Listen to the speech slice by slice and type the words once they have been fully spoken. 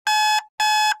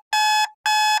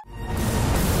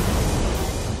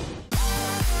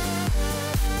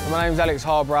My name's Alex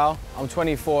Harbrow, I'm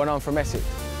 24 and I'm from Essex.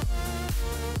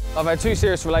 I've had 2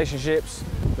 serious relationships.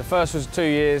 The first was 2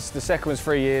 years, the second was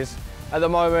 3 years. At the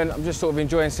moment, I'm just sort of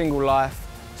enjoying single life,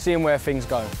 seeing where things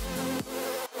go.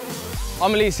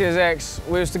 I'm Alicia's ex.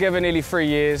 We was together nearly 3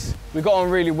 years. We got on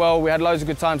really well, we had loads of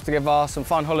good times together, some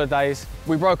fun holidays.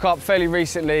 We broke up fairly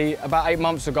recently, about 8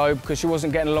 months ago, because she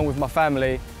wasn't getting along with my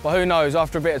family. But who knows,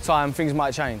 after a bit of time, things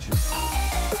might change.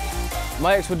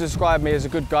 My ex would describe me as a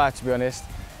good guy, to be honest.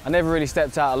 I never really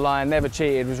stepped out of line, never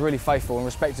cheated, was really faithful and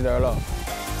respected her a lot.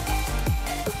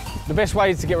 The best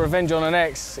way to get revenge on an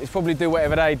ex is probably do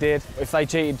whatever they did. If they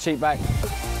cheated, cheat back.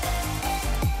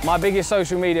 My biggest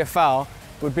social media foul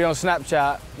would be on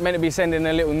Snapchat, meant to be sending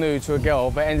a little nude to a girl,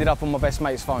 but ended up on my best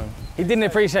mate's phone. He didn't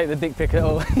appreciate the dick pic at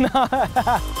all.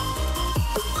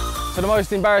 So the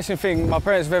most embarrassing thing my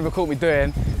parents have ever caught me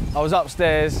doing, I was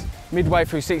upstairs, midway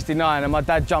through 69, and my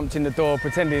dad jumped in the door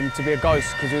pretending to be a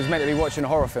ghost because he was meant to be watching a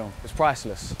horror film. It's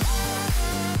priceless.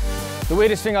 The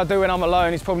weirdest thing I do when I'm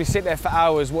alone is probably sit there for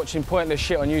hours watching pointless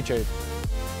shit on YouTube.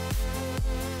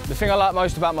 The thing I like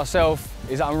most about myself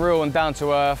is that I'm real and down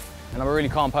to earth, and I'm a really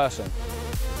calm person.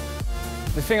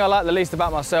 The thing I like the least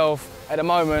about myself at the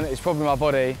moment is probably my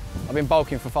body. I've been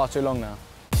bulking for far too long now.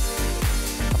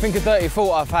 I think a dirty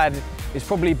thought I've had is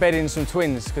probably bedding some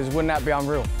twins, because wouldn't that be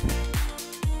unreal?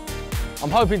 I'm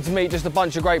hoping to meet just a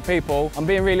bunch of great people. I'm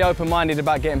being really open-minded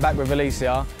about getting back with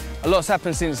Alicia. A lot's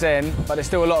happened since then, but there's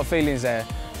still a lot of feelings there,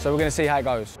 so we're going to see how it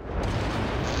goes.